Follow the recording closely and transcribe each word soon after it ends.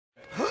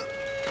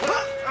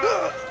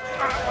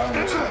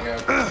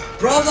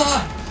Brother!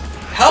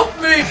 Help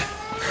me!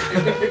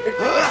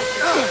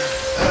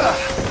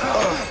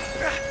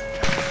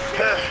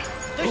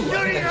 Ooh,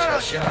 I think I just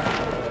got shot.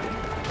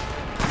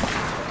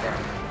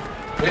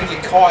 Way to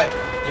get caught,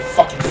 you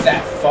fucking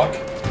fat fuck.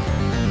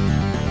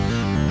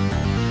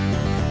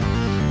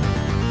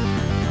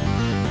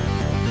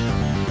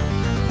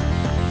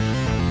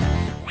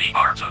 We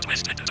are the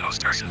Twisted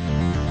Toasters.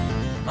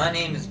 My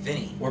name is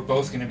Vinny. We're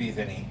both gonna be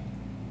Vinny.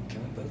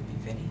 Can we both be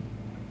Vinny?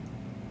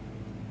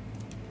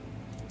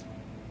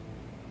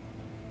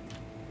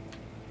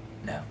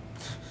 No.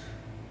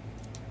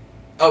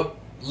 Oh,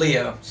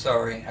 Leo.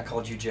 Sorry, I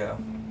called you Joe.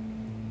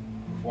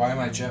 Why am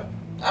I Joe?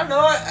 I don't know.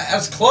 I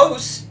was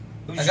close.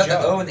 Who's I got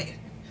Joe? the O and the.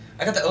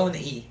 I got the O and the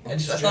E. I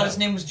Who's thought Joe? his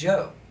name was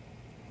Joe.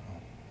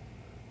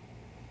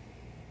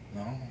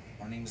 No,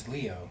 my name's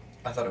Leo.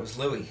 I thought it was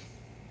Louis.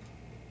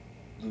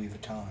 Louis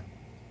Vuitton.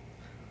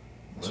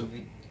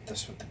 Louis.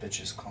 That's what the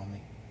bitches call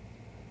me.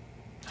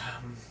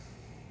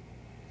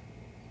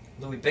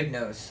 Louis Big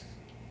Nose.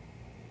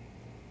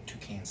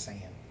 Toucan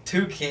Sam.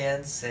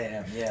 Toucan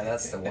Sam. Yeah,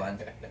 that's the one.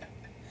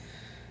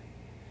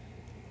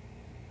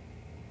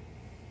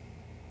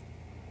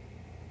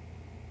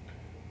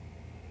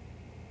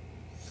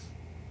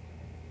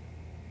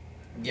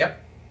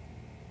 Yep.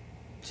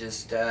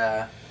 Just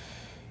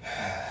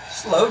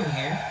loading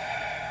here.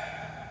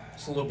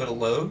 Just a little bit of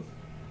load,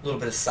 a little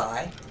bit of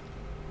sigh,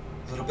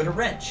 a little bit of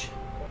wrench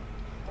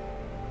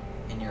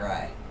in your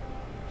eye.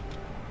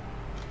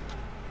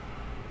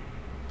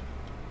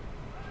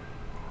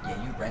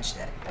 Yeah, you wrenched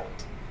that bolt.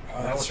 Oh, I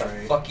don't know that's what the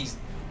right. fuck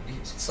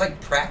it's like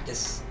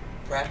practicing.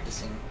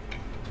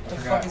 What the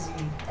fuck is he?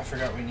 I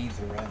forgot we need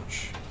the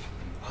wrench.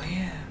 Oh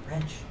yeah,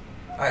 wrench.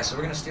 Alright, so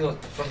we're gonna steal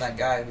it from that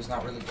guy who's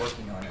not really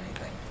working on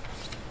anything.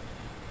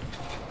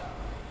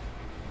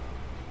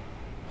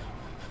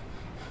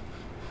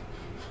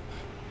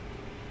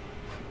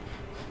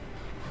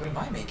 What am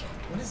I making?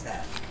 What is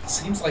that? It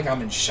seems like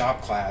I'm in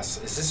shop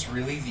class. Is this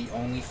really the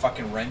only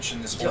fucking wrench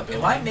in this whole Yo,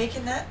 building? am I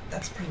making that?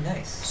 That's pretty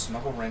nice.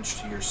 Smuggle wrench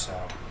to your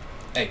cell.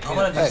 Hey, I'm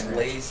gonna just hey.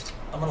 lathe.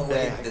 I'm gonna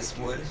lathe this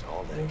wood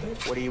a little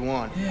bit. What do you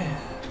want? Yeah.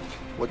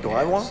 What do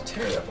I want? Just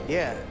tear it up a little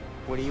Yeah. bit.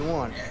 What do you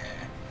want? Yeah.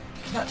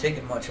 He's not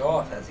taking much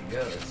off as he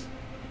goes.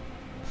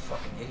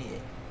 Fucking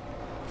idiot.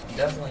 I'm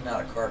definitely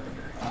not a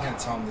carpenter. I'm gonna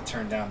tell him to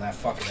turn down that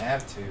fucking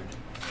attitude.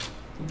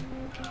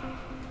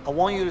 I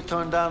want you to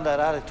turn down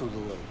that attitude a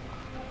little.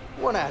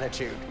 What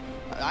attitude?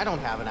 I don't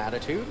have an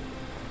attitude.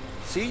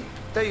 See?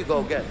 There you go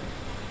again.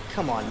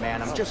 Come on,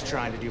 man. I'm just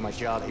trying to do my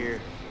job here.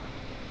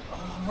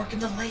 Oh, I'm working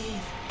the lathe.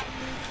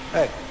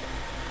 Hey,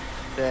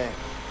 Hey.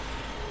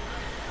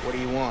 What do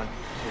you want?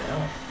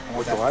 Yeah.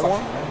 what do that I fucking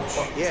want? wrench.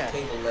 Fuck this Yeah.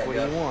 table leg What do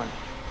up. you want?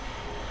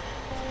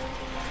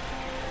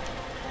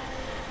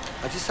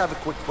 I just have a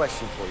quick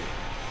question for you.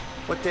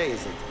 What day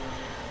is it?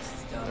 This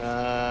is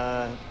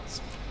dumb.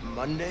 It's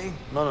Monday?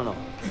 No.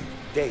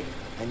 Date.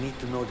 I need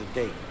to know the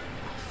date.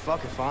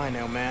 Fuck if I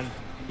know, man.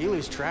 You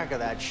lose track of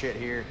that shit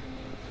here.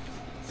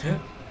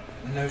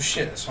 No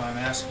shit, that's why I'm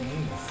asking you,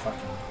 you fucking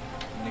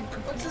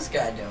nincompoop. What's this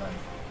guy doing?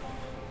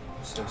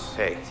 What's this?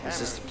 Hey, is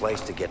this the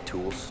place to get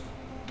tools?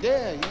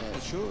 Yeah,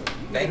 sure.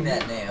 Bang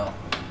that nail.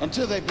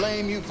 Until they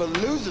blame you for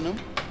losing them.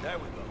 There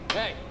we go.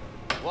 Hey,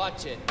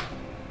 watch it.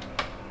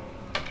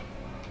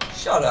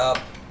 Shut up.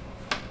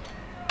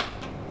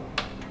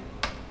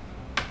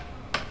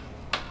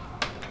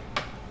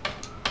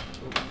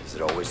 Is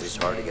it always this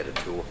hard to get a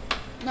tool?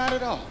 Not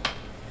at all.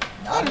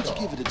 Not Why at don't you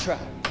all. give it a try?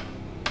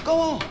 Go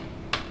on.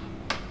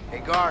 Hey,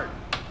 guard.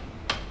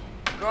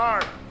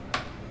 Guard.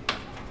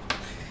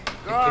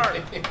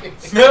 Guard.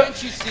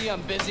 Can't you see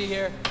I'm busy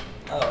here?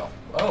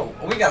 Oh,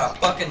 we got a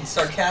fucking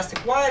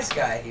sarcastic wise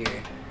guy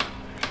here.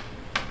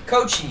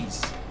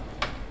 Coachies.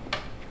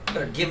 You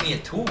better give me a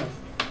tool.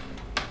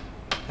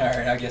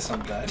 Alright, I guess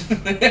I'm done.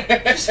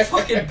 Just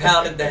fucking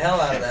pounded the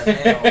hell out of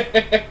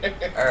that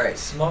nail. Alright,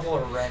 smuggle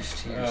a wrench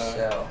to your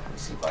cell. Let me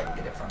see if I can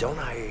get it from Don't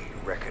I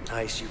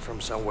recognize you from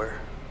somewhere?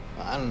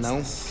 I don't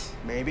know.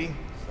 Maybe.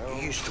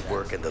 You used to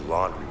work in the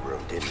laundry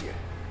room, didn't you?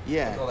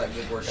 Yeah. all that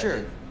good work I Sure.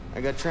 did.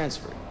 I got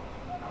transferred.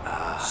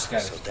 Just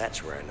gotta, So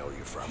that's where I know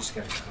you from. just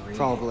gotta grade.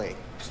 Probably.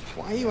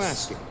 Why are you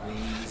asking?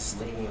 Glaze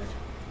the wood.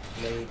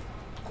 Lathe.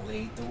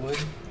 Glade the wood?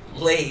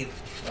 Lathe.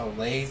 Oh,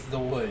 lathe the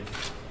wood.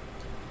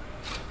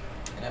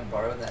 Can I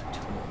borrow that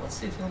tool? Let's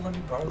see if he'll let me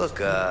borrow Look,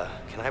 this tool.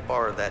 can I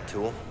borrow that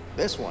tool?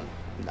 This one?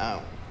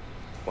 No.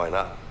 Why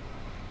not?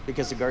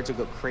 Because the guards will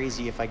go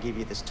crazy if I give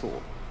you this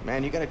tool.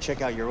 Man, you gotta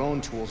check out your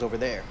own tools over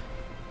there.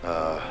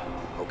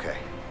 Okay.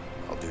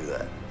 I'll do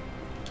that.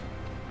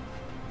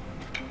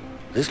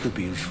 This could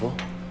be useful.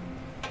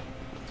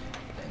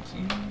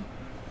 Thank you.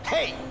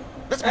 Hey!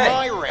 That's Hey.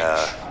 my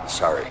wrench!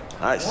 Sorry.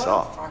 I What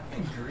saw. a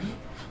fucking grief.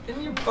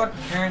 Didn't your fucking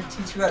parents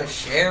teach you how to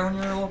share when you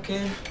were a little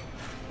kid?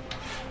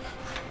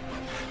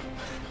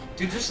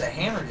 Dude, there's a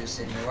hammer just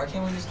sitting here. Why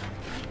can't we just...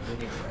 We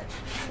need a wrench.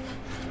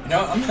 You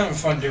know, I'm having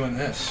fun doing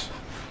this.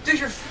 Dude,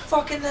 you're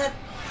fucking that up.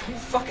 You're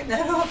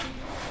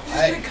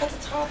just gonna cut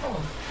the top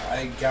off.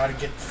 I gotta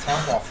get the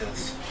top off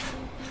this.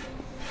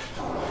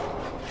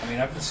 I mean,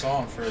 I've been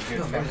sawing for a good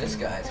Yo, maybe this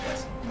fucking guy's got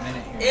some.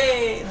 minute here.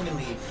 Hey, let me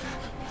leave.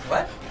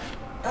 What?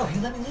 Oh, he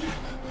let me leave.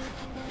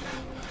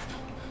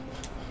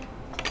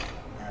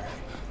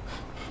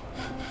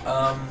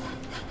 Alright.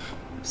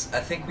 I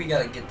think we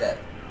gotta get that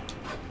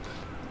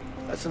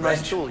That's a nice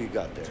wrench tool you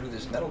got there. through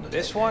this metal detector.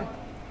 This one?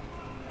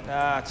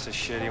 Nah, it's a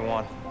shitty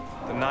one.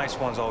 The nice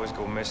ones always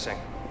go missing.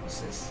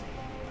 What's this?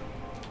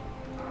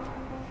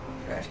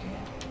 Trash can.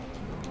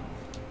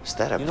 Is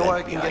that a You know where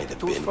I bent can guy get the that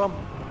tools been-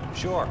 from?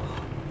 Sure.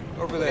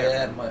 Over Look at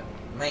there. that,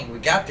 man, we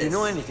got Do this. you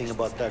know anything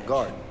about that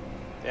guard?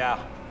 Yeah.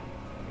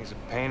 He's a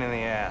pain in the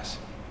ass.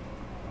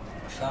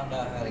 I found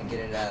out how to get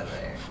it out of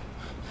there.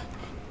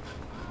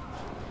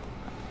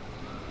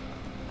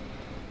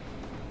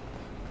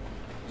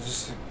 Is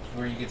this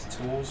where you get the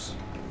tools?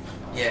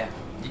 Yeah,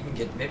 you can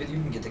get. Maybe you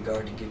can get the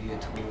guard to give you a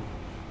tool.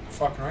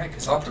 Fucking right,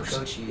 because Talk I'm, to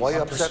Cochise. Why you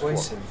I'm upset for?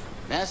 persuasive.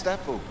 That's that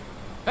fool.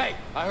 Hey,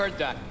 I heard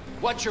that.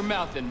 Watch your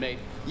mouth, inmate.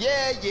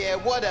 Yeah,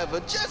 whatever.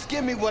 Just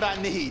give me what I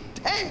need.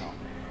 Damn.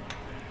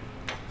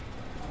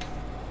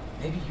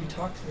 Maybe you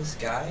talk to this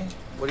guy.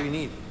 What do you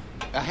need?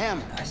 A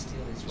hammer. I steal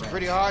his It's wrench.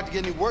 pretty hard to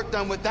get any work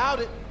done without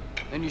it.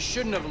 Then you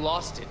shouldn't have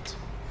lost it.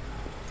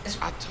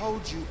 I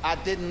told you I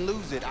didn't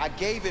lose it. I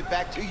gave it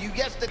back to you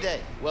yesterday.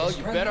 Well, It's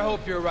you right better here.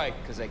 hope you're right,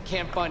 because I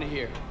can't find it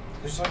here.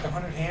 There's like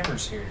 100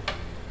 hammers here.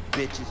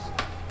 Bitches.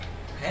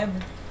 Hammer,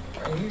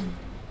 right here.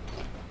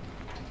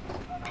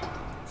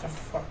 What the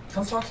fuck?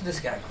 Come talk to this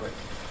guy quick.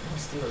 I'm gonna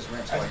steal his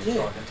wrench I while you're did.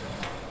 talking to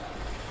him.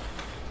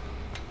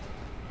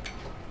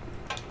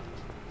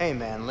 Hey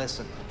man,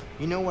 listen.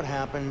 You know what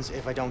happens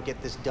if I don't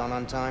get this done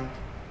on time?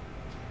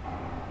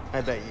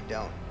 I bet you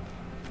don't.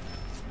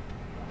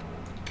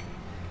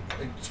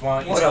 Just why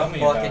don't you What tell a me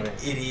about fucking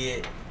it?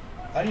 idiot.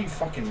 How do you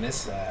fucking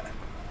miss that?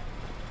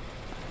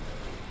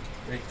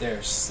 Right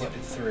there, slip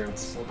it through.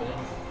 Slip it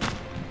in.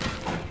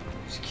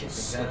 Just kick the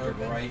Slip vent it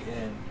open. right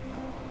in.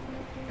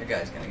 That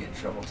guy's gonna get in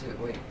trouble too.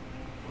 Wait,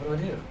 what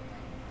do I do?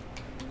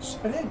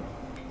 Slip it in.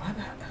 Why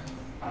not?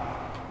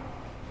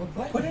 What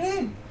button? Put it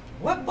in.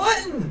 What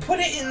button? Put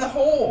it in the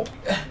hole.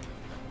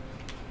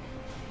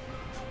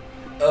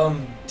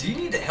 Do you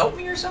need to help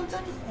me or something?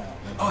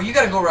 Oh, Oh, you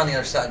gotta go around the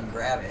other side and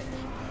grab it.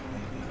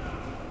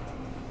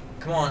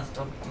 Come on,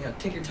 don't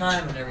take your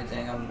time and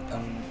everything. I'm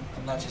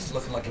not just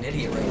looking like an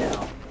idiot right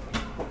now.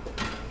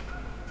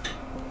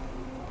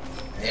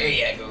 There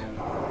you go. I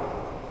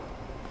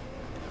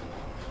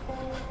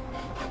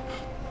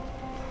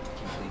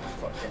can't believe you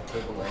fucked that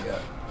table leg up.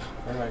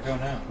 Where do I go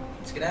now?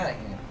 Let's get out of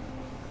here.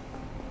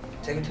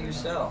 Take it to your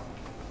cell.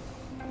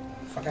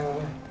 Fuck out of the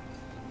way.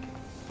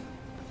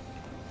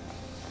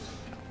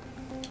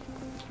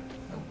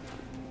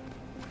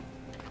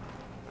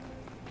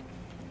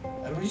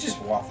 We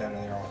just walked out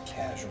of there all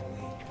casually.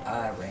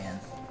 I ran.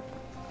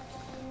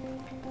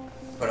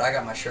 But I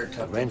got my shirt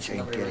tucked in, wrench so ain't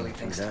nobody getting really through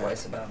thinks that.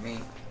 twice about me.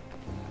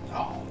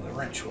 Oh, the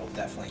wrench will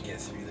definitely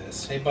get through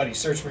this. Hey, buddy,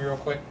 search me real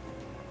quick.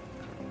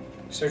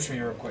 Search me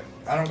real quick.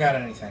 I don't got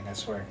anything, I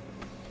swear.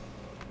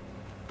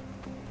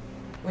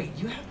 Wait,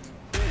 you have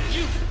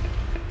You!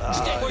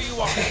 Stay where you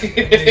are!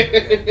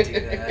 to do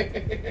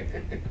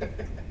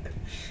that.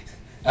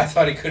 I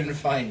thought he couldn't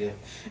find it.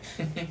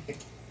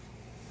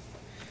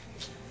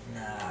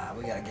 Nah,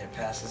 we gotta get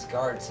past this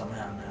guard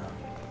somehow now.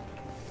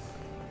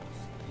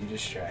 You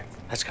distract.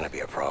 That's gonna be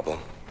a problem.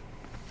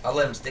 I'll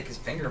let him stick his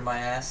finger in my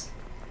ass.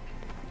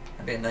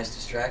 That'd be a nice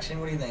distraction.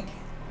 What do you think?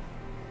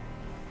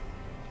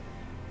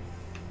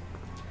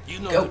 You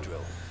know Go. the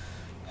drill.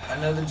 I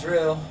know the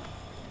drill.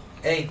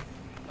 Hey,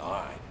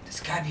 Alright. this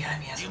guy behind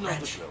me has You a know the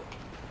wrench. drill.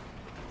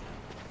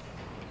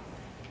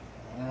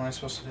 What am I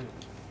supposed to do?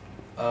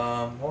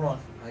 Hold on.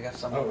 I got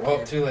something Oh, over well,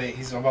 here. too late.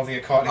 He's about to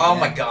get caught again. Oh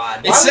my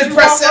god. It Why said would you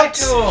press walk up X!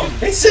 to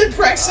him? It said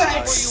press Where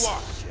X!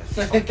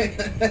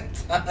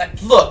 you are.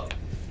 Look.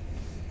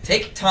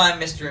 Take time,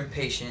 Mr.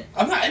 Impatient.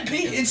 I'm not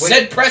impatient. It Wait.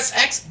 said press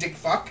X, dick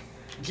fuck.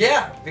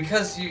 Yeah,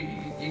 because you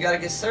gotta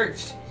get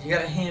searched. You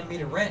gotta hand me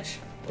the wrench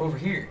over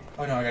here.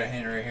 Oh no, I got a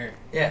hand right here.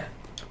 Yeah.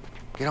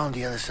 Get on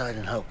the other side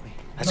and help me.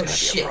 That's No gonna be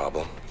shit. a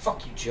problem.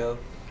 Fuck you, Joe.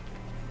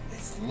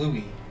 It's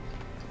Louis.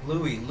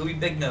 Louis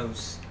Big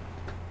Nose.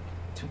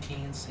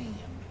 Toucan Sam.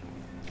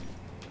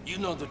 You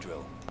know the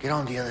drill. Get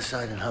on the other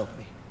side and help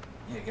me.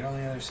 Yeah, get on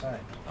the other side.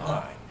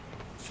 Alright.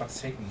 Fuck's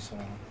taking me so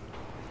long.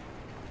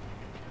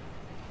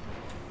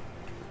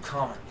 Come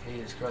on,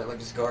 Jesus Christ. Like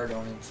this guard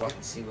don't even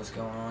fucking see what's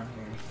going on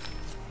here.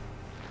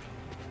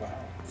 Wow,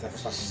 that I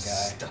just fucking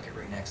guy. stuck it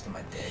right next to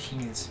my dick. He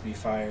needs to be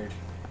fired.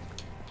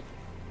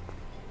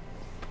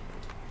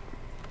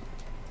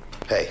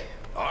 Hey,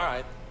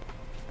 Alright.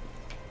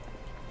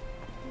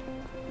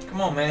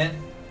 Come on, man.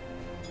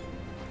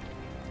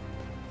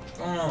 What's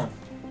going on?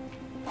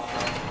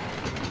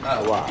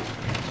 Oh, Wow.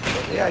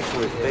 They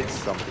actually fixed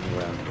something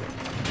around here.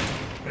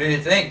 what do you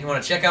think? You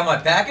want to check out my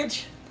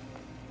package?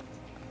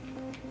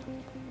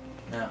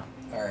 No.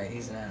 Alright,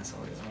 he's an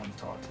asshole. He doesn't want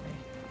to talk to me.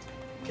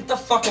 Get the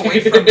fuck away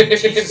from me,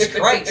 Jesus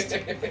Christ.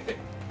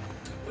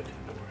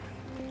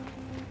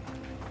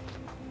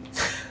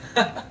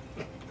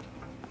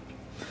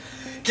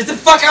 Get the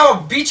fuck out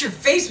and beat your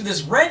face with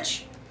this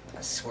wrench.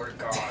 I swear to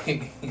God.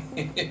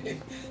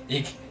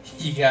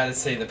 you gotta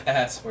say the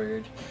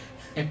password.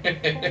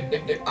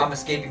 I'm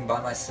escaping by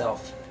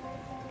myself.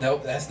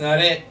 Nope, that's not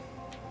it.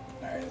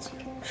 Alright, let's go.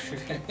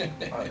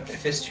 I'm gonna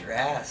fist your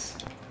ass.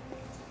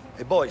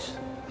 Hey, boys,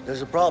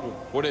 there's a problem.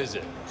 What is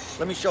it?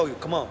 Let me show you.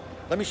 Come on.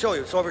 Let me show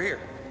you. It's over here.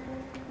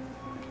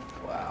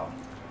 Wow.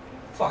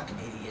 Fucking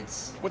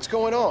idiots. What's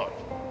going on?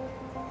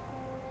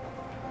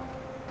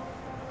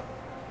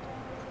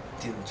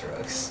 Dealing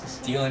drugs.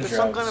 Dealing There's drugs.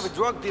 some kind of a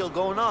drug deal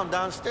going on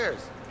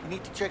downstairs. You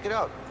need to check it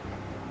out.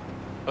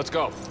 Let's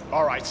go.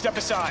 All right, step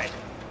aside.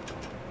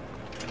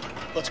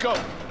 Let's go.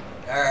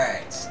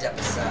 Alright, step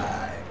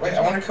aside. Wait,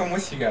 I want to come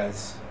with you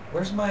guys.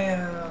 Where's my,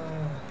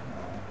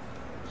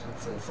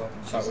 for the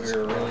fucking Thought we Jesus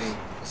were Christ.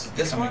 really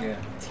This one? becoming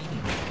a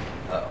team.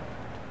 Oh.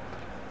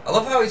 I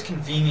love how he's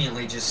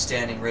conveniently just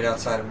standing right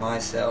outside of my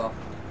cell.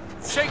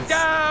 Shake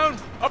down!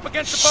 Up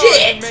against the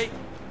Shit! bar, mate.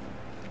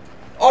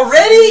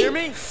 Already? You hear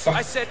me? Fuck.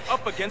 I said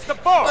up against the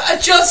bar. I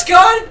just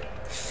got it?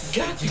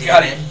 God You damn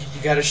gotta, it.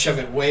 you gotta shove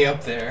it way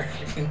up there.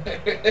 You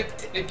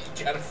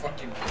gotta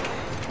fucking.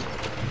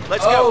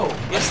 Let's Oh,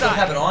 go. I still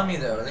have it on me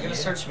though. Are they gonna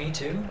search me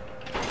too?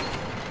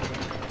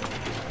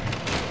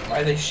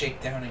 Why are they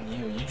shakedowning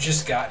you? You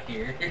just got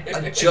here.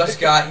 I just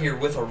got here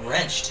with a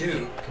wrench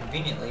too,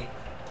 conveniently.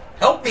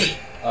 Help me!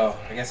 Oh,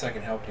 I guess I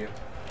can help you.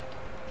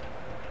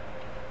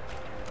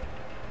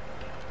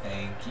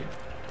 Thank you.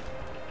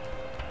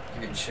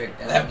 You're getting shaken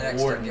down That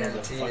next, I warden is a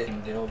guarantee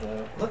fucking it.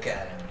 dildo. Look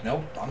at him.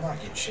 Nope, I'm not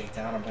getting shaken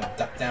down. I'm gonna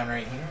duck down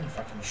right here and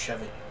fucking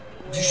shove it.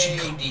 You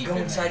should way go, deep go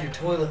in inside there. your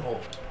toilet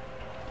hole.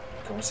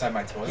 Go inside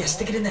my toilet. Yeah,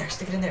 stick it in there.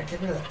 Stick it in there. Get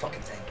rid of that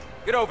fucking thing.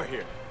 Get over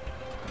here.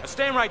 Now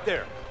stand right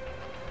there.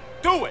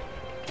 Do it!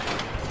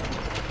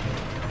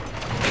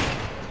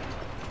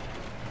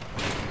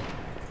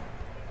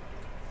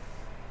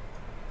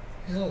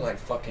 You look like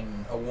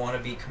fucking a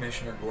wannabe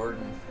Commissioner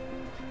Gordon.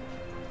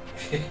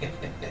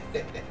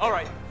 All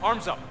right,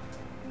 arms up.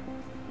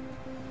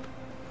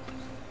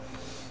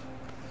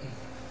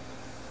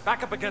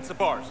 Back up against the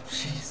bars.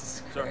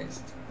 Jesus Sir,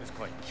 Christ. it's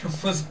clean. You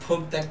almost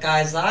poked that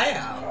guy's eye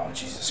out. Oh,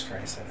 Jesus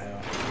Christ, I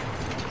know.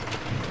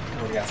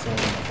 Already got thrown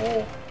in the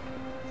hole.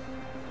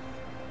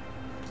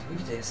 Do we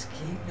get to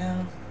escape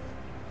now?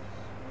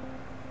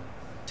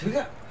 Do we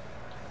got...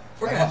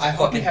 We're I gonna ho- I have to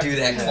hope we fucking have do to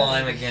that do that.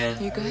 climb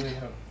again. You I good? really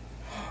hope.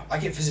 I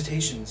get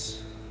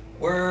visitations.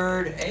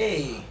 Word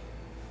A.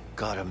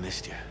 God, I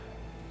missed you.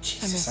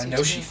 Jesus, miss I you know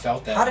too. she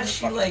felt that How in did her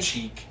she, fucking like-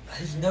 cheek.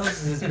 His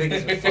nose is as big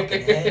as her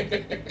fucking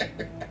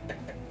head.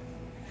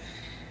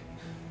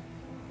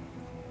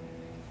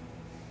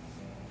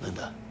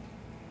 Linda,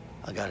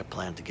 I got a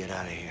plan to get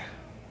out of here.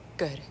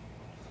 Good.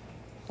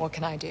 What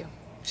can I do?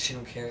 She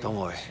don't care. Don't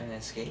worry. She's trying to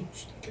escape.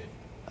 Good.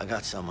 I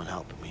got someone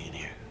helping me in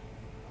here.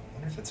 I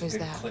wonder if it's a Who's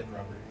good that? clit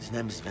rubber. His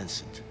name is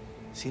Vincent.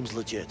 Seems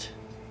legit.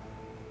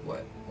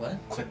 What? What?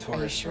 Clitoris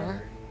Are you sure?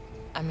 rubber.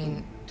 I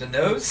mean, The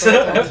nose? both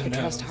of us The could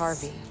trust nose.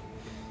 Harvey.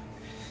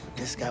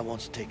 This guy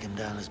wants to take him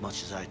down as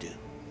much as I do.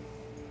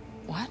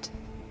 What?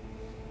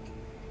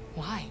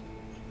 Why?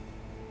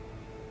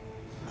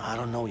 I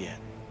don't know yet,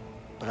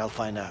 but I'll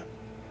find out.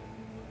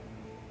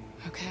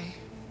 Okay.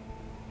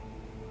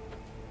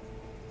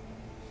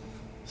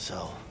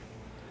 So,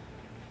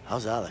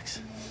 how's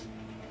Alex?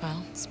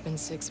 Well, it's been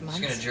 6 months.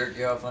 She's gonna jerk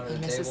you off under He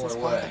the misses table his or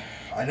what? father.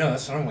 I know,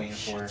 that's what I'm waiting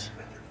for.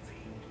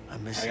 I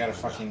miss I you, gotta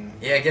Linda. fucking.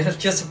 Yeah, get him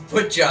just a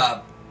foot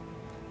job.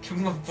 Give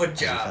him a foot Has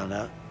he found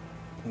job. out?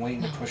 I'm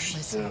waiting to No, push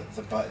listen.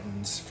 the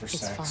buttons for It's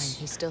sex. fine.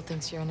 He still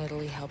thinks you're in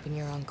Italy helping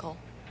your uncle.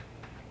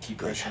 Keep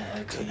Good, pushing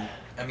RT. good.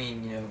 I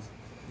mean, you know,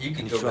 you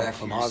can Any go trouble back to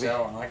from your Harvey?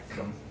 cell and I can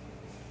come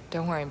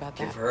Don't worry about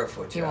give that. her a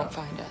foot He won't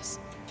job. find us.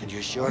 And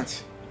you're sure?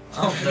 What?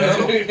 I don't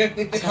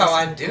know. That's how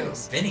I do.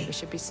 Please. Vinny. We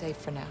should be safe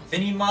for now.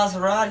 Vinny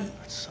Maserati.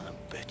 That son of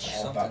a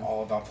bitch.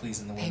 All about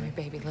pleasing the Baby, women.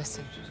 baby,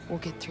 listen. We'll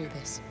get through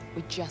this.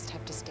 We just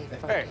have to stay Hey,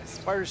 focused.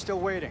 Spider's still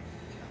waiting.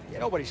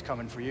 Nobody's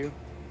coming for you.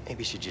 Maybe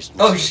you should just...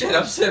 Oh shit,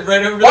 I'm sitting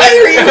right over Why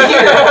there.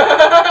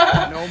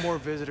 are you here? No more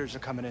visitors are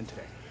coming in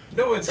today.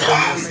 No one's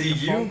coming to see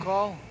Make a phone you.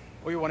 call,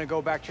 or you want to go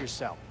back to your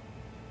cell?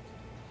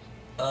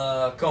 Go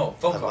on,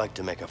 phone I'd call. like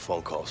to make a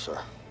phone call, sir.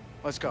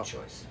 Let's go. Good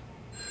choice.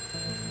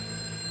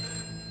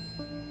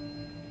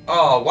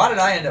 Oh, why did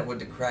I end up with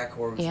the crack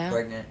whore who's Yeah?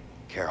 pregnant?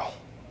 Carol,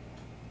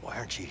 why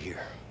aren't you here?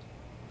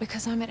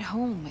 Because I'm at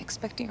home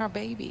expecting our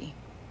baby.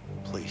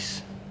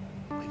 Please,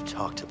 we've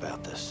talked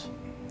about this.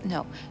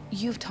 No,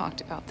 you've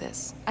talked about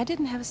this. I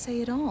didn't have a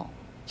say at all.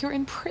 You're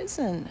in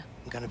prison.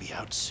 I'm gonna be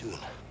out soon.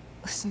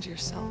 Listen to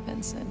yourself,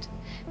 Vincent.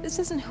 This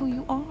isn't who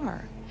you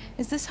are.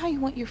 Is this how you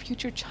want your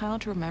future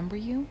child to remember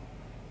you?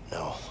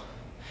 No,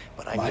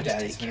 but I My need to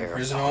daddy's take been care in of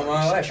prison the all my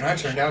Harvey life, and I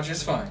situation. turned out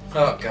just fine.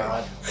 Oh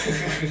god.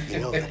 You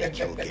know that he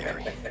killed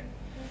Gary.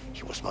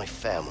 He was my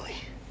family,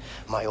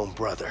 my own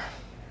brother.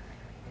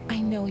 I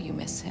know you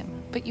miss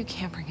him, but you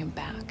can't bring him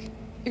back.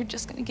 You're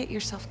just gonna get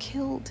yourself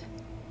killed.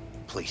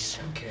 Please,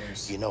 Who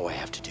cares? you know I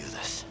have to do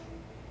this.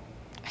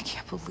 I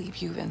can't believe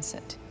you,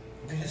 Vincent.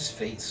 Look at his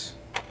face.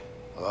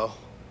 Hello?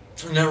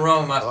 There's nothing wrong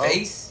with my Oh.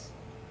 face.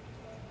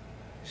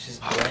 It's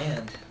just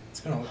bland. It's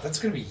That's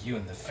gonna be you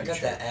in the future. I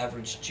got that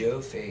average Joe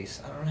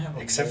face. I don't have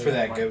a except mole for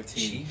that on my goatee,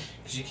 cheek.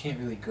 because you can't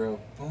really grow.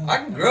 I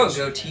can grow a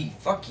goatee.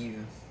 Fuck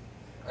you.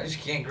 I just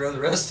can't grow the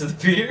rest of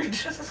the beard.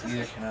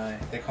 Neither can I.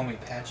 They call me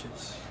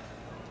Patches.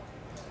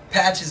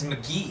 Patches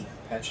McGee.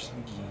 Patches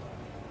McGee.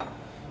 You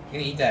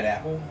gonna eat that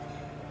apple?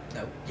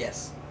 No.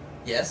 Yes.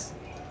 Yes.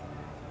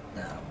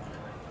 No, I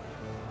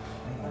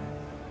don't want it.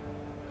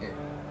 Here,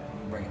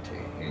 I'll bring it to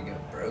you. Here you go,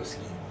 broski.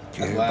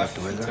 Do you hear about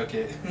the weather? Took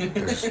it.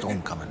 There's a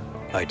storm coming.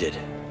 I did.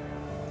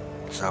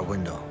 It's our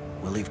window.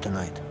 We'll leave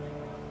tonight.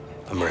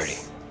 I'm ready.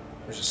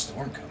 There's a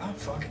storm coming. About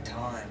fucking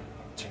time.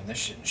 Turn this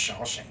shit in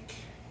Shawshank.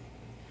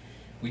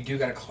 We do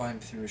gotta climb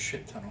through a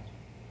shit tunnel.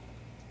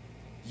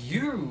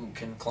 You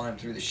can climb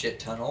through the shit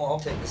tunnel. I'll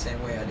take the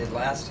same way I did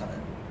last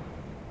time.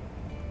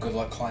 Good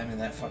luck climbing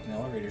that fucking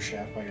elevator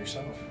shaft by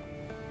yourself.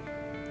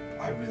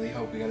 I really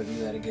hope we gotta do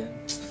that again.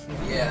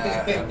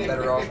 Yeah, I'm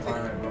better off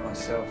climbing it by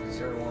myself because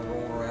you're the one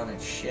rolling around in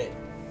shit.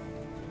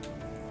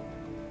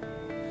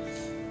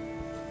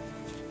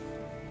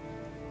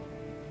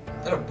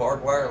 Is that a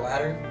barbed wire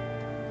ladder?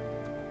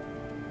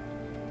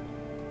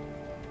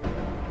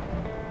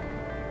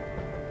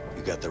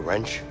 You got the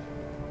wrench?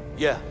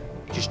 Yeah.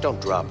 Just don't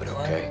drop it,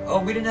 Climb okay? it? Oh,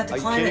 we didn't have to Are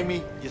you climb kidding it.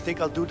 me? You think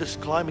I'll do this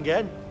climb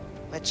again?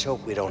 Let's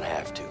hope we don't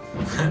have to.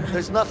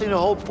 There's nothing to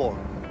hope for.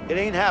 It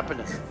ain't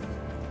happening.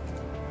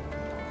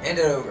 Hand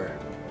it over.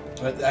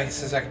 But I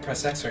says I can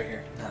press X right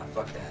here. Nah,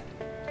 fuck that.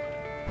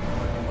 I'm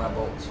gonna do my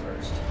bolts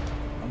first.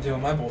 I'm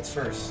doing my bolts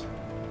first.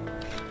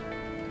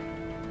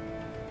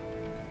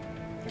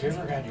 Have you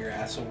ever had your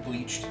asshole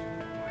bleached?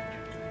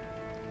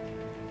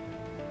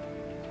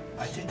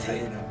 I did tell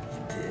you no.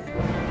 You did.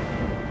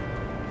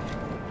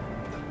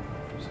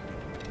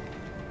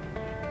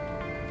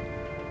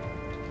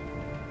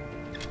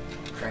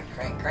 Crank,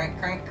 crank, crank,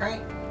 crank,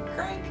 crank,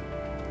 crank.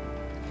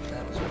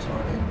 That was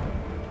retarded.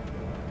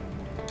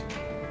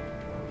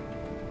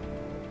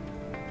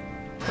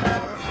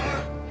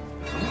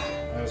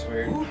 That was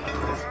weird.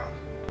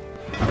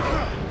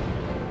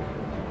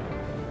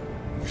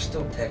 We're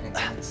still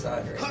technically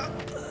inside right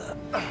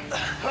now.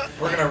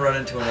 We're gonna run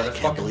into another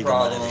fucking believe I'm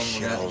letting problem. this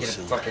We're gonna have to shit get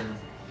a all fucking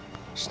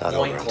It's not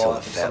over until the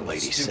loincloth or fat some lady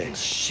stupid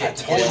sings. shit. I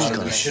to told get out you of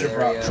we this should have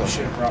area.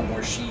 brought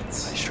more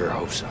sheets. I sure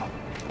hope so.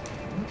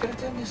 We could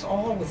have done this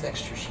all with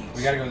extra sheets.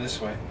 We gotta go this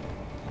way.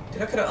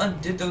 Dude, I could have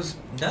undid those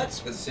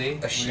nuts with See?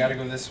 a sheet. We gotta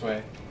go this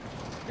way.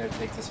 We gotta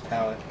take this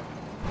pallet.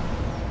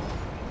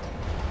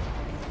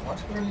 Watch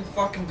where you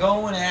fucking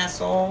going,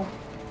 asshole.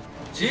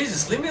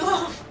 Jesus, leave me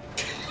alone.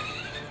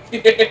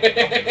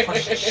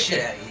 Punch the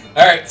shit out of you.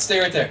 Alright, stay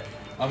right there.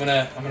 I'm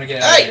gonna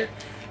get out of here.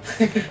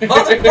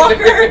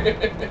 Motherfucker!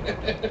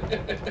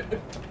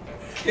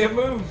 Can't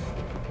move.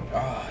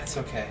 Oh, it's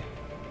okay.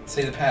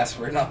 Say the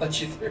password and I'll let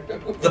you through.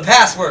 The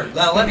password.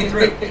 Now let me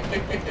through.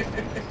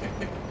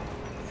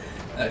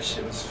 That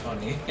shit was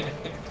funny. Damn,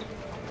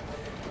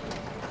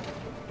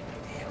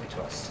 wait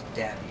till I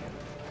stab you.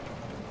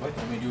 What?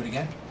 Let me do it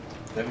again?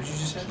 Is that what you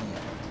just said?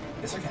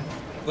 Yes, I can.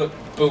 Look,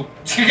 boom.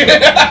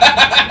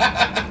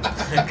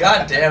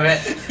 God damn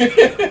it.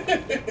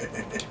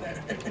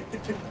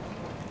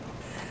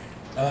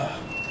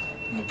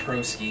 I'm a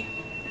pro-ski.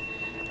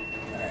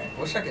 Alright.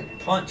 Wish I could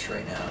punch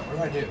right now. What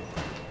do I do?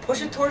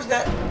 Push it towards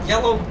that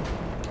yellow,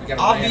 We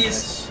gotta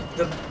obvious,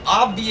 the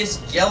obvious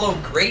yellow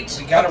grate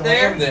We gotta up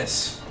there. ram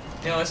this.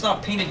 You know, it's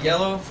not painted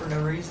yellow for no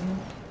reason.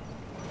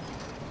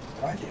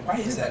 Why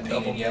is that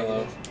painted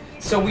yellow?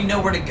 So we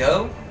know where to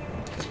go?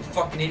 Because we're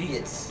fucking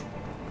idiots.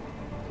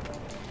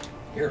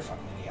 You're a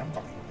fucking idiot.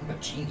 I'm a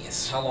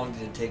genius. How long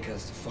did it take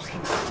us to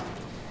fucking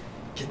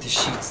get the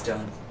sheets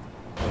done?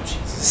 Oh,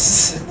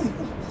 Jesus.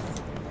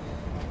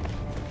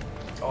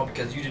 All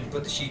because you didn't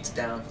put the sheets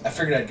down. I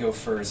figured I'd go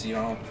first. You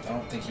know, I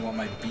don't think you want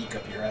my beak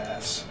up your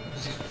ass.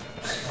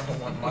 I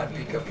don't want my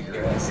beak up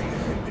your ass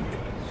either.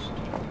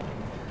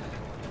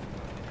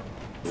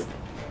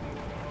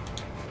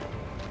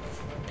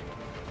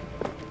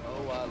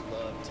 Oh, I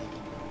love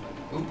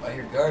taking. Oop, I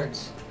hear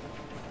guards.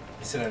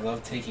 He said I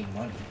love taking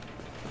money.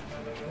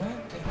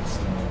 What? They don't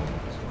steal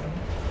people's money?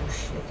 Oh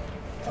shit.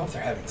 I hope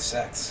they're having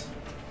sex.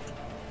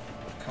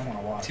 Come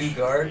on, watch. 2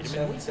 guards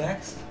having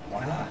sex?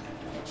 Why not?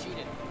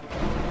 Cheated.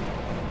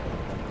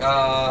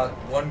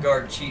 1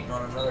 guard cheating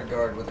on another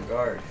guard with a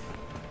guard.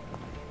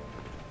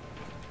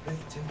 What are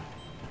they doing?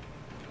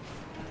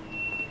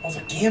 Oh,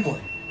 they're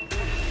gambling.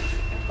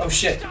 Oh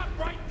shit.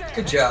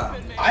 Good job.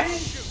 I didn't.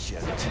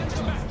 Shit.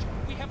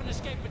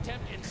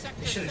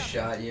 They should have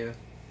shot you.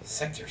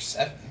 Sector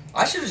 7.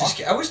 I should have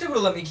just. I wish they would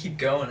have let me keep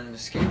going and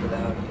escape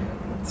without you.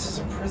 This is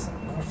a prison,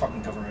 not a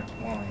fucking government.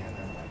 Well, yeah,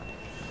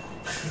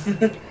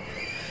 never mind.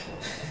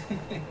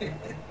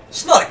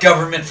 It's not a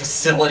government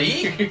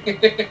facility.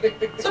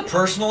 It's a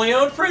personally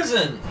owned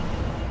prison.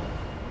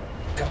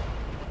 Go.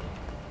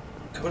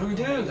 What do we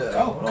do though? Go,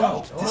 Hold go.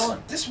 on, hold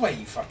on. This way,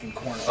 you fucking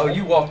corner. Oh,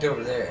 you walked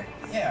over there.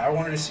 Yeah, I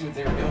wanted to see what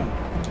they were doing.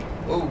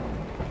 Whoa.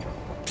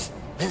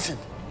 Vincent,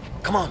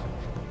 come on.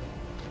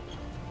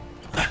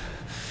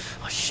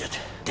 Oh, shit.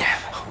 Damn.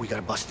 We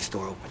gotta bust this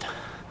door open.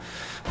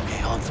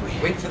 Okay, on 3.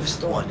 Wait for the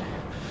storm. 1,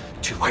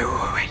 2.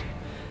 Wait.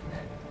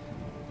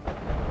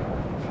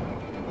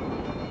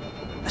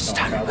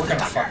 God, we're gonna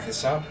fuck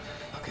this up.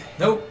 Okay.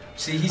 Nope.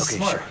 See, he's Okay,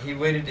 smart. sure. He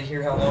waited to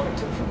hear how long it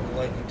took from the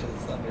lightning to the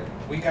thunder.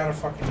 We gotta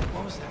fucking.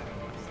 What was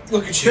that?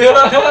 Look at you.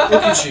 Look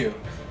at you.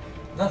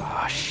 Nothing.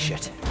 Ah,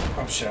 shit.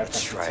 Oh shit, I Let's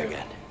pressed try it too.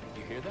 again.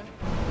 You hear that?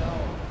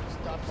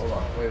 Hold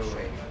on. Wait.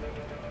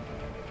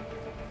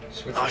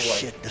 Switch Oh to white.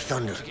 shit, the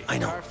thunder. I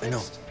know.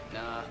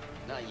 Nah,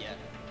 not yet.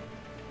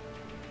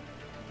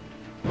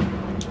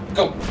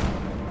 Go.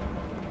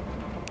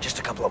 Just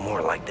a couple of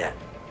more like that.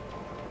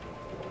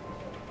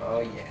 Oh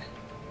yeah.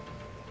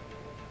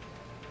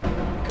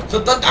 Here comes the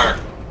thunder!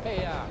 Hey,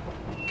 God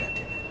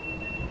damn it.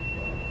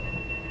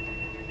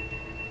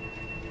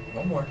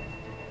 One more.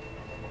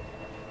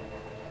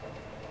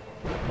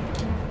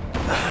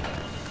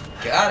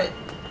 Got it.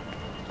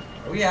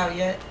 Are we out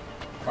yet?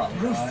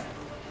 Probably not.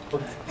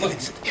 Look,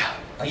 Yeah.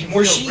 I need can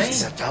more feel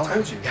sheets. rain. I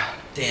told you. Yeah.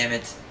 Damn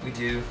it. We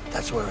do.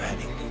 That's where we're We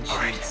heading. need All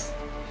right. sheets.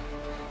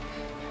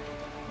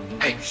 We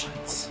need Hey. more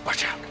sheets.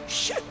 Watch out.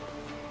 Shit.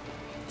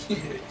 Yo,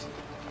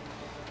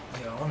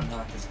 I want to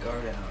knock this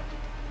guard out.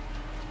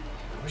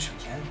 I wish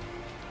we can.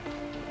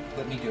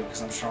 Let me do it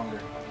because I'm stronger.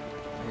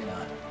 No, you're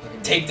not. Look at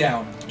me.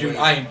 Takedown. Dude, Way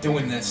I am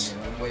doing bigger this. than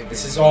you. I'm way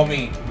This bigger is than all you.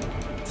 me.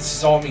 This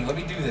is all me. Let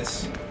me do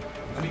this.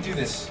 Let me do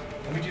this.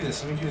 Let me do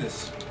this. Let me do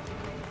this.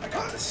 I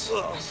got this.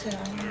 I said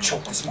I'm not.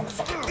 Choke this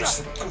motherfucker. Ghost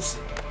it. Ghost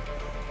it.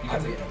 You I'll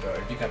got be in a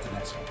guard. the, you got the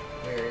next one.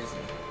 Where is he?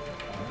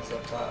 He's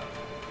up top.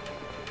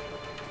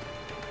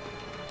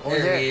 Over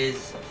there there. he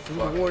is. Through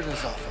Fuck. the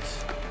warden's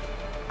office.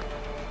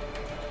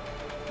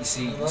 You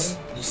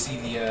see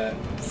the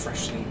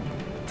freshly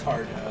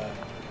tarred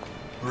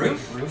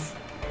Roof? Roof.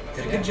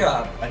 Did a good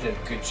job. I did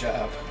a good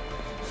job.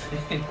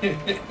 I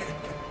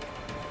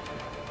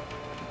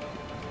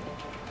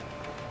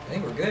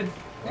think we're good.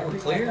 I think we're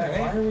clear, Why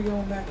right? are we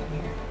going back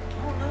in here?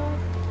 I don't know.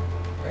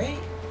 Right?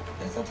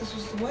 I thought this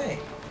was the way.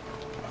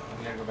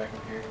 We gotta go back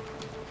up here.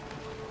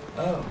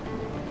 Oh.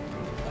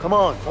 Come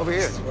on, over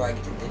here. This is where I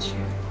get to ditch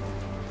you.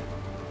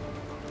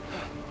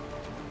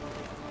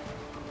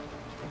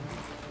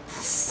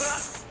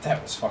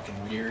 That was fucking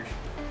weird.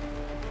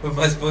 Am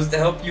I supposed to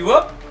help you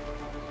up?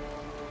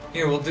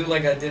 Here, we'll do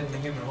like I did in the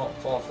human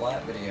fall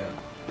flat video.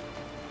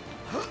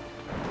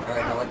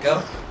 Alright, now let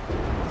go.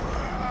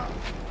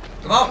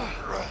 Come on!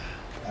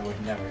 I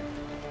would never.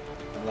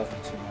 I love you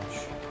too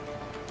much.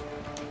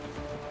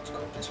 Let's go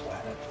this way.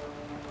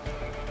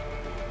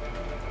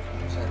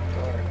 Where's that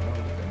guard? I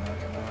wonder if they're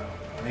knocking him out.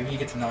 Maybe you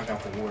get to knock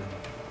out the warden.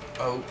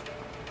 Oh.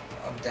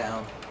 I'm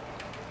down.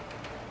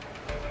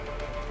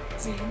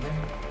 Is he in there?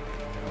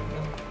 I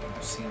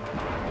don't see him.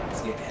 Is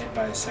he getting hit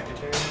by his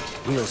secretary?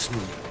 Real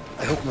smooth.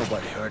 I hope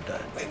nobody heard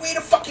that. Wait, way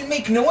to fucking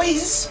make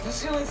noise!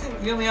 That's the only thing,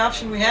 the only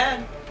option we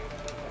had.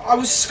 I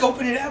was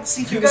scoping it out to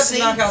see if You it was got to safe.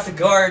 knock out the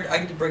guard, I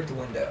get to break the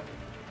window.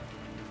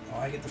 Oh,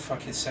 I get to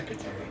fuck his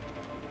secretary.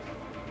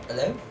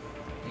 Hello?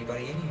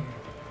 Anybody in here?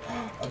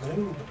 A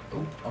globe.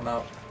 Oh, I'm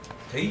out.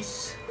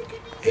 Peace.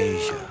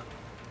 Asia.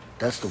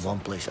 That's the one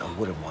place I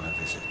wouldn't want to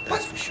visit,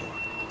 that's for sure.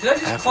 Did I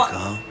just Africa,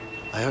 huh?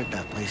 I heard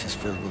that place is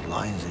filled with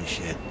lions and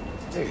shit.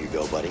 There you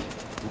go, buddy.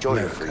 Enjoy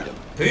your America, freedom.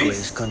 the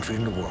greatest country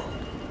in the world.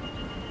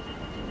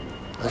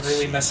 I'm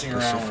really messing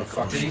around with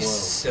fucking Dude, he's globe.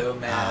 so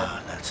mad.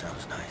 Ah, that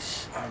sounds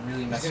nice. I'm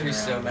really He's messing gonna be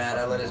around. so with mad I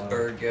fucking let his globe.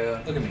 bird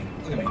go. Look at me.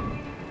 Look at me.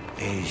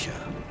 Asia.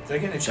 Did I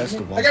get an That's the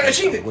achievement? one I got an place I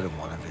achievement! wouldn't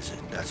want to visit,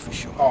 that's for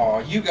sure. Oh,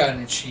 you got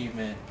an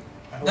achievement.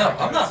 I hope No, I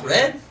got I'm it not too.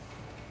 red.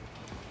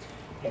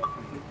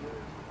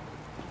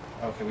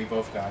 Okay, we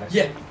both got it.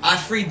 Yeah, I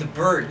freed the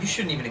bird. You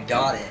shouldn't even have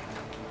got it.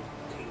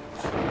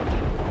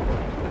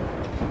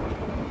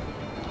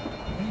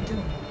 What are you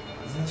doing?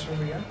 Isn't this where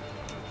we go?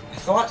 I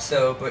thought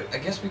so, but I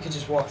guess we could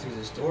just walk through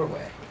this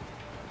doorway.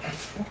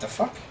 What the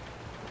fuck?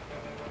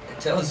 It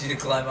tells you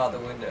to climb out the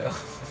window.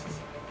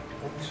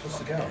 Where are we supposed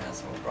to go?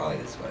 Asshole. Probably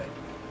this way.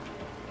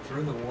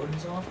 Through the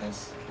warden's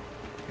office?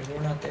 Because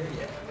we're not there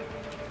yet.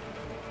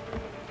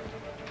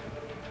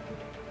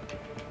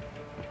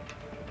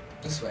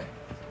 This way.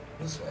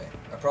 This way.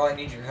 I probably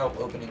need your help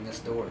opening this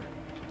door.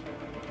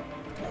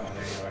 Oh,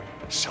 there you are.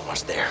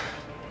 Someone's there.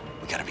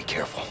 We gotta be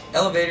careful.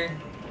 Elevator.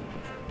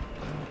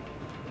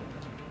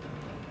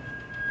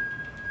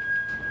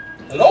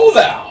 Hello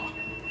there!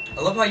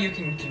 I love how you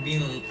can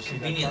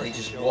conveniently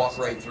just walk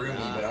right through me,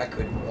 but I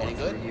couldn't walk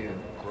through you.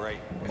 Great.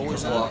 When you were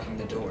blocking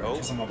the door.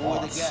 Because I'm a Who are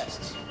the boss.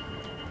 guests?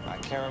 I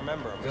can't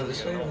remember. Go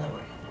this way or that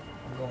way?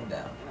 I'm going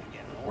down.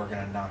 We're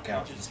gonna knock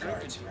out these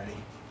guards. You ready?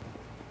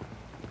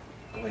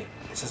 Oh, wait,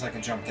 it says I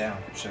can jump down.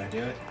 Should I do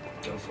it?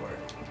 Go for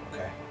it.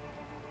 Okay.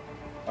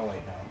 Oh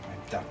wait, no,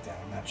 I duck down,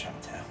 not jump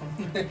down.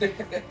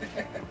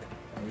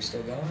 Are we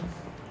still going?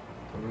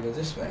 Or we go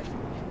this way?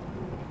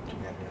 We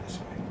gotta go this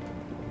way.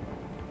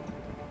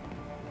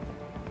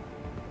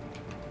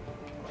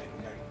 Wait,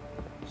 we gotta.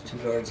 There's 2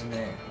 guards in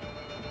there.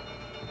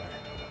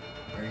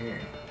 Where? Right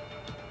here.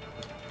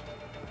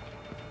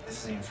 This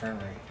is the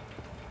infirmary.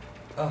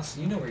 Oh,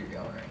 so you know where you're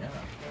going right now.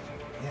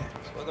 Yeah.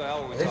 What the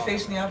hell are we Are they talking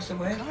facing the opposite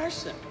way?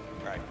 Carson,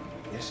 Right.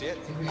 You see it?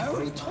 I think we I can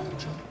already both told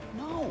knock you. out.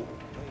 No. No,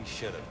 you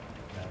should have.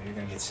 No, you're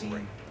gonna get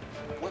seen.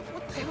 What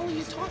the hell are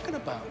you talking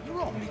about? You're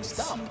all You're gonna mixed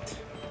get up. seen.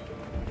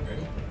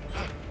 Ready?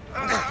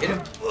 Hit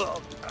him.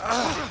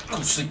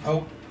 Go sleep,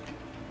 Hope.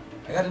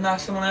 I gotta knock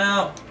someone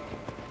out.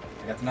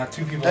 I got to knock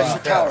 2 people That's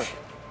out. the tower.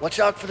 Watch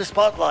out for the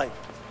spotlight.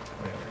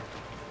 Whatever.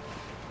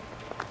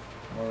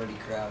 I'm already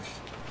crouched.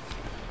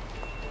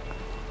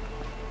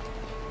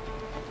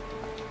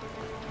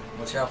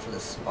 Watch out for the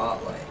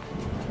spotlight.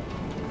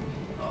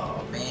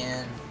 Oh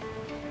man.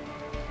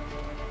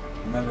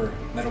 Remember,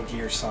 Metal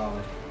Gear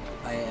Solid.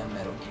 I am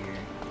Metal Gear.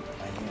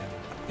 I am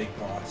Big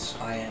Boss.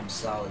 I am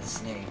Solid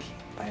Snake.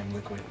 I am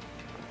Liquid.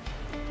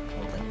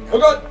 Well, then Oh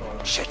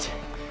god! Shit.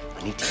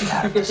 I need to get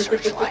out of the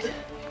searchlight.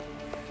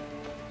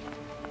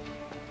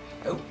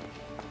 Oh.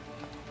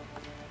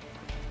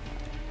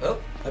 Oh.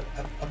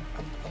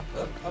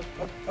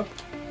 Up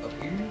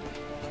here.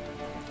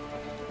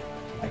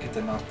 I get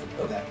to knock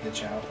that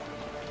bitch out.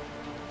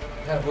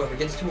 God, whoever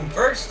gets to him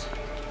first.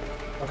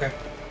 Okay.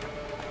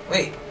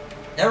 Wait.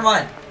 Never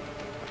mind.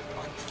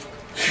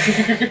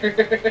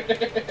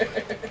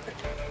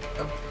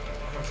 Oh,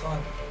 I'm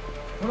fine.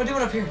 What am I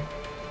doing up here?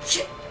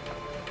 Shit.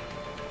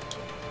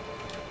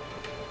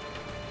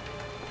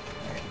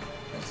 Alright,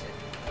 that's it.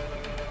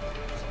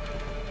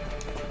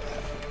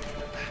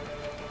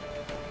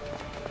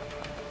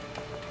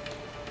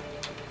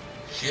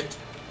 Shit.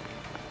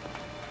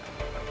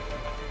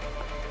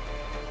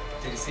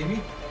 Did you see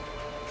me?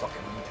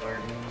 Fucking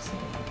retard, didn't you see me?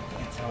 I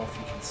can't tell if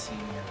you can see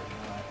me or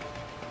not.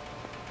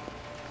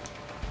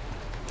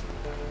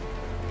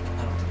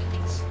 I don't think he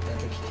can see. I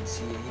think he can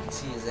see it. He can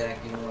see his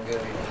act. You don't want to go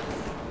here.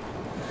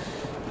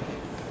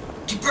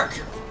 Get back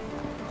here!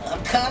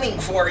 I'm coming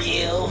for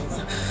you!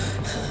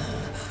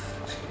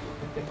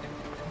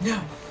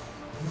 No!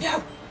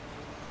 No!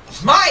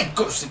 It's mine!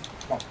 Go sleep,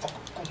 motherfucker.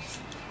 Go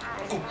sleep.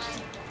 Go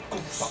sleep. Go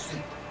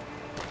sleep.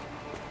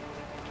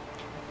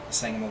 I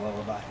sang him a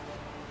lullaby.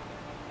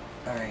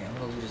 Alright, I'm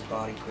gonna loot his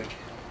body quick.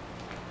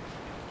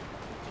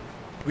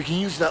 We can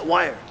use that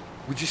wire.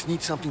 We just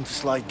need something to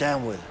slide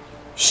down with.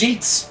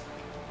 Sheets!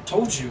 I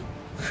told you.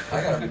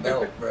 I got a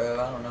belt, bro.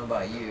 I don't know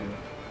about you.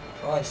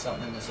 Probably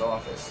something in this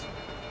office.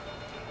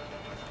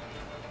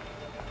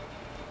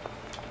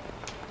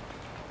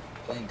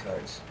 Playing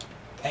cards.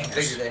 I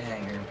figured they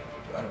hang here.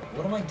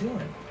 What am I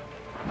doing?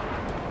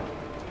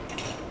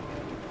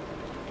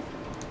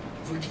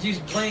 If we could use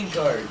playing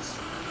cards.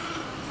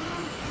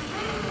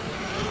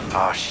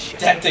 Oh shit.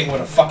 That thing would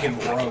have fucking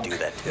broke. I can do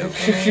that too.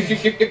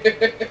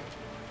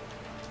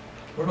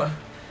 Where am I?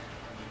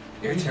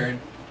 Your turn.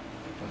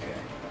 Okay.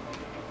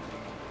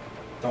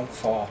 Don't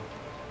fall.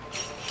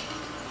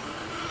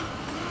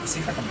 Let's see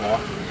if I can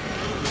block.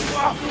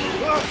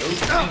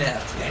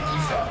 And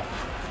you fell.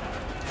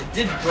 It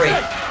did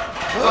break.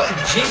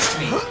 Fucking jinxed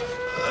me.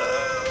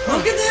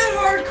 Look at that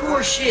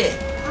hardcore shit.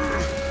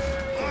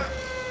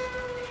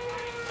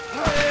 I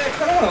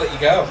kind of want to let you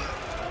go.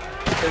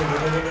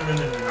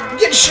 I'm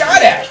getting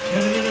shot at.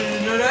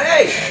 No,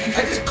 hey! I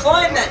just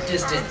climbed that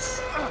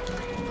distance.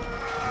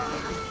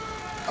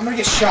 I'm gonna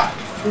get shot.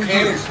 Who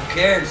cares? Who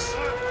cares?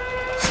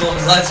 As long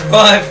as I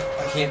survive.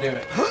 I can't do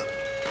it. I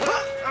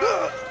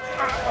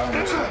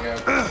almost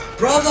let go.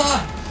 Brother!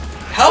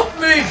 Help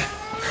me!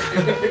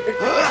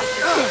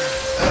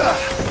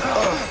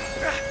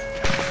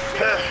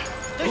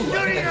 Ooh, I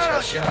think I just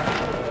got shot.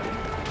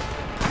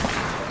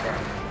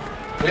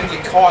 Way to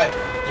get caught,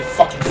 you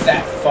fucking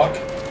fat fuck.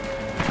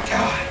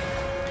 God.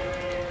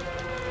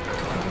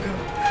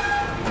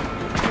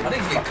 I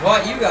didn't get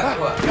caught, you got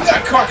caught. You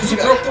got caught because you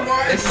broke the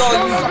wire. It's all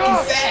you.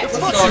 Fucking fat. It's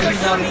all you,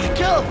 not me.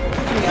 Kill him.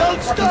 Don't I'm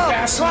fucking stop.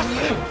 faster than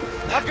you.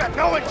 I've got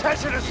no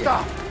intention to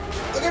stop.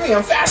 Look at me,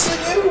 I'm faster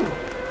than you.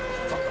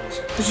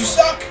 Because you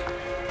suck.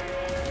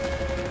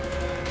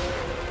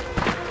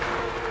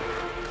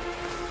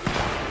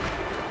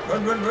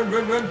 Run, run, run,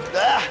 run, run.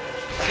 Ah.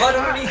 Slide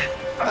underneath.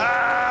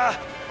 Ah.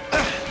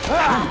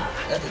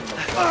 That didn't look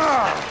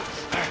fun.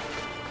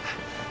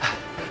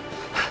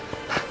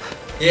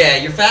 Yeah,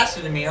 you're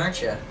faster than me,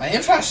 aren't you? I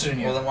am faster than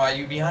you. Well, then why are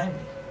you behind me?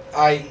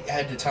 I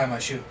had to time my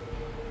shoe.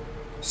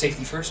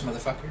 Safety first,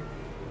 motherfucker.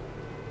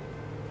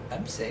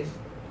 I'm safe.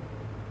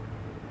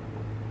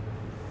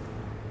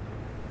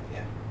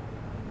 Yeah.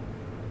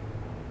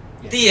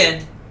 The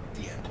end.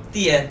 The end.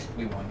 The end.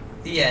 We won.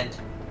 The end.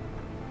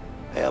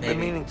 Hey, I've been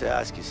Maybe. meaning to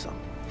ask you something.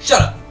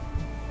 Shut up!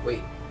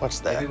 Wait. What's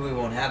that? Maybe we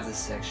won't have this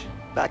section.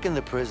 Back in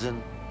the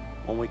prison,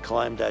 when we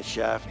climbed that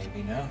shaft.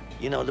 Maybe not.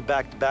 You know the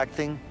back-to-back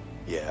thing?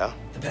 Yeah.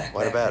 The back.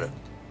 What about it?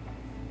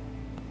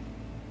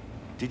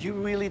 Did you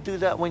really do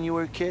that when you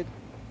were a kid?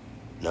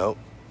 No.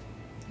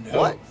 No.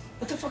 What?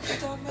 What the fuck are you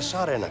talking I about?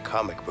 saw it in a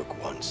comic book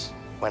once,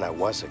 when I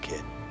was a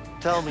kid.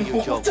 Tell me you're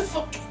What the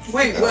joking. fuck?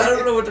 Wait, well, I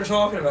don't know what they're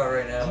talking about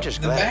right now. I'm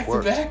just The glad it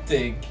worked. back-to-back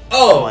thing.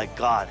 Oh Oh! my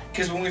god.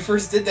 Because when we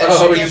first did that Oh,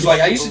 shit, he you was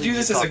like, I used to believe do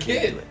this you as a talked me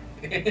kid.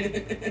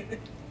 into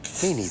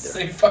Me neither. So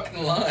he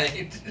fucking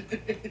lied.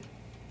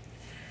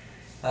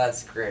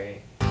 That's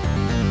great.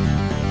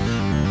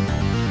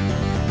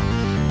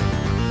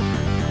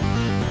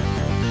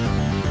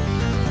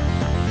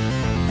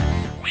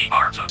 We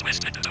are the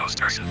Twisted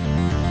Toasters.